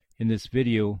In this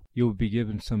video, you will be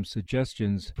given some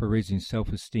suggestions for raising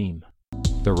self-esteem.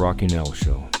 The Rockinell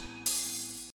Show.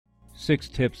 6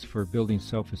 tips for building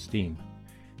self-esteem.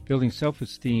 Building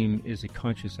self-esteem is a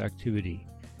conscious activity.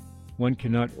 One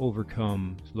cannot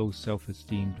overcome low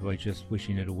self-esteem by just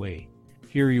wishing it away.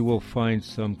 Here you will find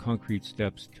some concrete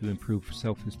steps to improve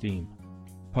self-esteem.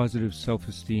 Positive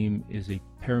self-esteem is a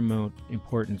paramount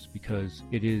importance because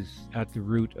it is at the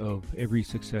root of every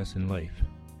success in life.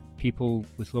 People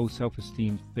with low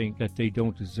self-esteem think that they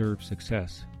don't deserve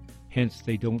success. Hence,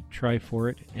 they don't try for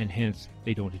it, and hence,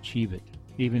 they don't achieve it.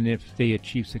 Even if they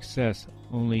achieve success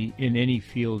only in any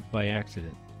field by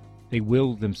accident, they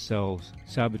will themselves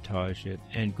sabotage it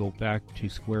and go back to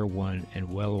square one and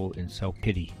wallow in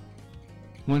self-pity.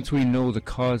 Once we know the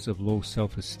cause of low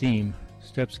self-esteem,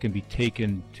 steps can be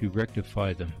taken to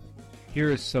rectify them.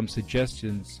 Here are some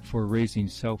suggestions for raising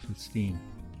self-esteem.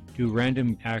 Do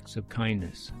random acts of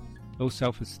kindness. Low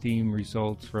self-esteem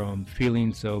results from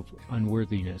feelings of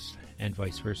unworthiness and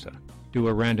vice versa. Do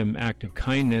a random act of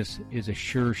kindness is a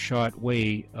sure-shot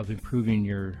way of improving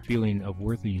your feeling of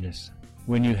worthiness.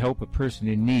 When you help a person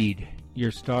in need,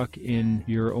 your stock in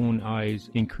your own eyes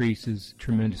increases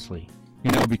tremendously.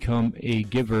 You now become a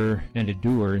giver and a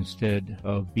doer instead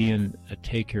of being a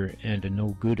taker and a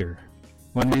no-gooder.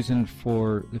 One reason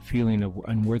for the feeling of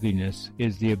unworthiness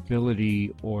is the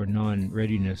ability or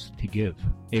non-readiness to give.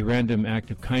 A random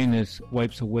act of kindness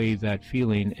wipes away that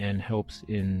feeling and helps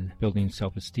in building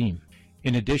self-esteem.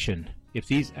 In addition, if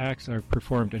these acts are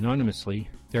performed anonymously,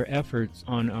 their efforts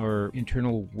on our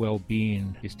internal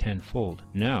well-being is tenfold.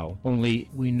 Now, only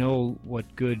we know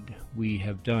what good we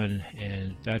have done,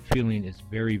 and that feeling is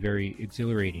very, very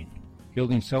exhilarating.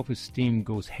 Building self-esteem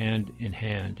goes hand in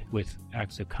hand with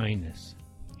acts of kindness.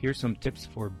 Here's some tips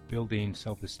for building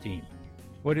self-esteem.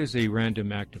 What is a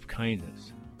random act of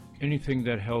kindness? Anything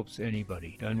that helps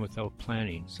anybody, done without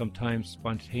planning, sometimes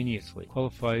spontaneously,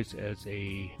 qualifies as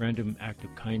a random act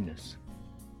of kindness.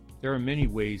 There are many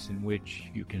ways in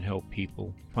which you can help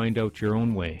people. Find out your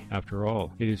own way. After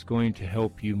all, it is going to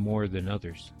help you more than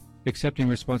others. Accepting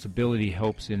responsibility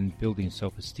helps in building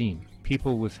self-esteem.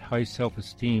 People with high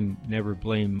self-esteem never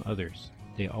blame others.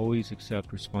 They always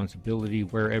accept responsibility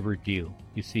wherever due.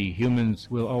 You see,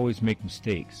 humans will always make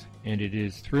mistakes, and it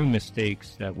is through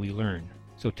mistakes that we learn.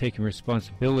 So taking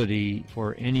responsibility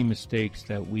for any mistakes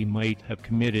that we might have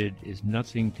committed is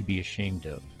nothing to be ashamed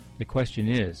of. The question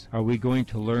is, are we going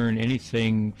to learn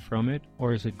anything from it,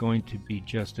 or is it going to be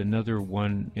just another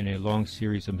one in a long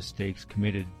series of mistakes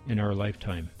committed in our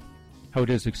lifetime? How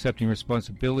does accepting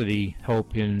responsibility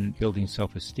help in building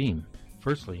self-esteem?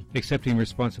 Firstly, accepting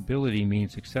responsibility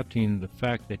means accepting the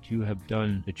fact that you have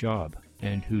done the job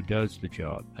and who does the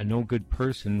job. A no good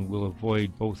person will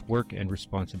avoid both work and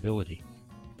responsibility.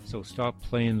 So stop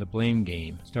playing the blame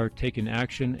game. Start taking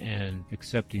action and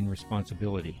accepting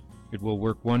responsibility. It will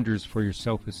work wonders for your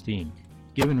self-esteem.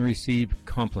 Give and receive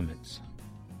compliments.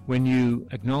 When you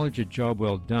acknowledge a job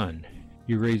well done,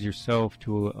 you raise yourself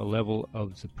to a level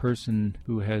of the person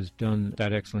who has done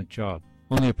that excellent job.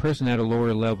 Only a person at a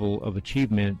lower level of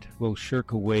achievement will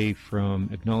shirk away from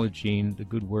acknowledging the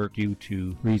good work due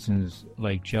to reasons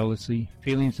like jealousy,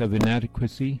 feelings of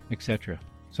inadequacy, etc.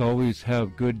 So always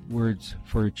have good words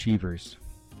for achievers.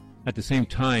 At the same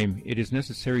time, it is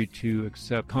necessary to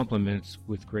accept compliments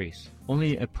with grace.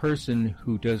 Only a person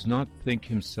who does not think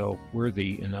himself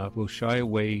worthy enough will shy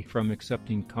away from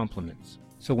accepting compliments.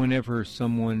 So whenever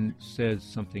someone says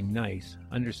something nice,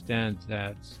 understand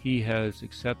that he has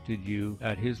accepted you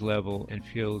at his level and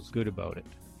feels good about it.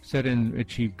 Set and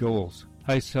achieve goals.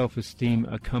 High self-esteem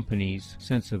accompanies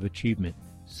sense of achievement.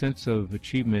 Sense of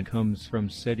achievement comes from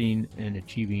setting and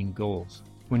achieving goals.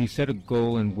 When you set a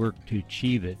goal and work to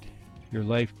achieve it, your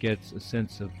life gets a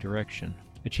sense of direction.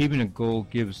 Achieving a goal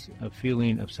gives a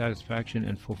feeling of satisfaction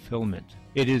and fulfillment.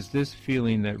 It is this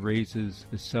feeling that raises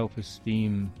the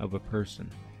self-esteem of a person.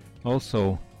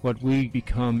 Also, what we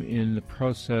become in the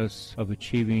process of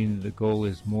achieving the goal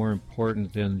is more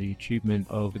important than the achievement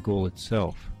of the goal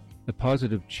itself. The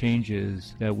positive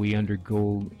changes that we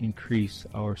undergo increase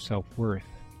our self-worth.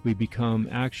 We become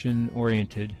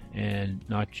action-oriented and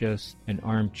not just an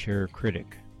armchair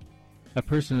critic. A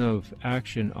person of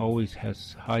action always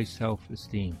has high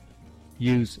self-esteem.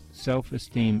 Use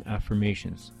self-esteem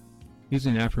affirmations.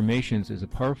 Using affirmations is a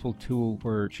powerful tool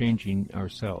for changing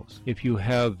ourselves. If you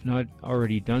have not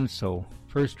already done so,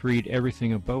 first read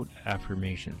everything about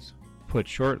affirmations. Put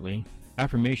shortly,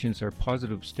 affirmations are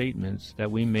positive statements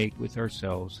that we make with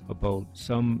ourselves about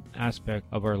some aspect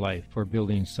of our life for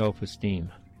building self-esteem.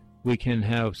 We can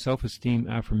have self-esteem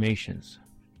affirmations.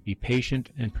 Be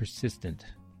patient and persistent.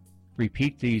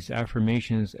 Repeat these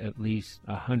affirmations at least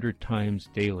 100 times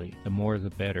daily, the more the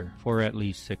better, for at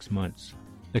least 6 months.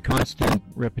 The constant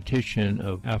repetition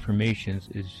of affirmations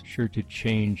is sure to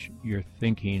change your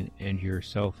thinking and your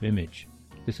self-image.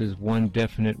 This is one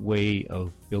definite way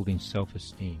of building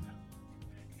self-esteem.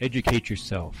 Educate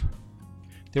yourself.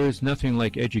 There is nothing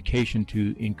like education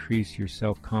to increase your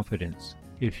self-confidence.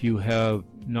 If you have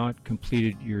not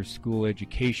completed your school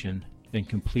education, then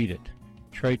complete it.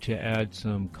 Try to add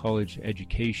some college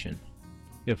education.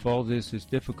 If all this is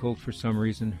difficult for some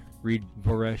reason, read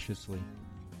voraciously.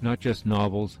 Not just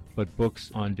novels, but books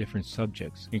on different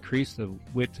subjects. Increase the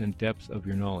width and depth of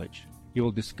your knowledge. You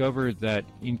will discover that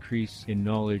increase in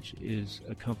knowledge is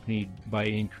accompanied by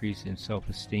increase in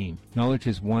self-esteem. Knowledge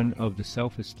is one of the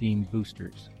self-esteem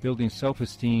boosters. Building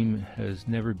self-esteem has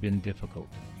never been difficult.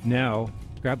 Now,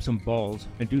 grab some balls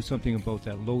and do something about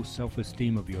that low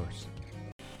self-esteem of yours.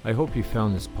 I hope you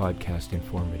found this podcast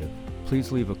informative.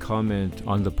 Please leave a comment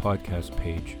on the podcast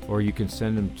page, or you can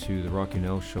send them to the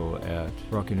Rockinell Show at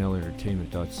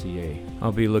rockinellentertainment.ca.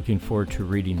 I'll be looking forward to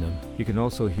reading them. You can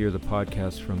also hear the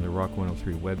podcast from the Rock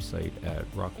 103 website at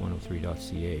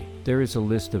rock103.ca. There is a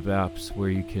list of apps where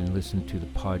you can listen to the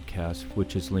podcast,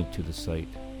 which is linked to the site.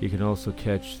 You can also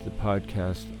catch the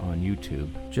podcast on YouTube.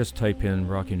 Just type in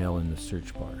Rockinell in the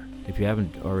search bar. If you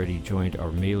haven't already joined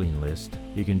our mailing list,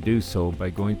 you can do so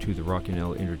by going to the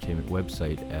Rockinell Entertainment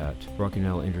website at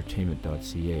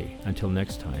rockinellentertainment.ca. Until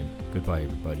next time, goodbye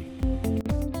everybody.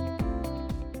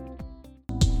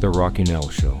 The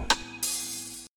Rockinell Show.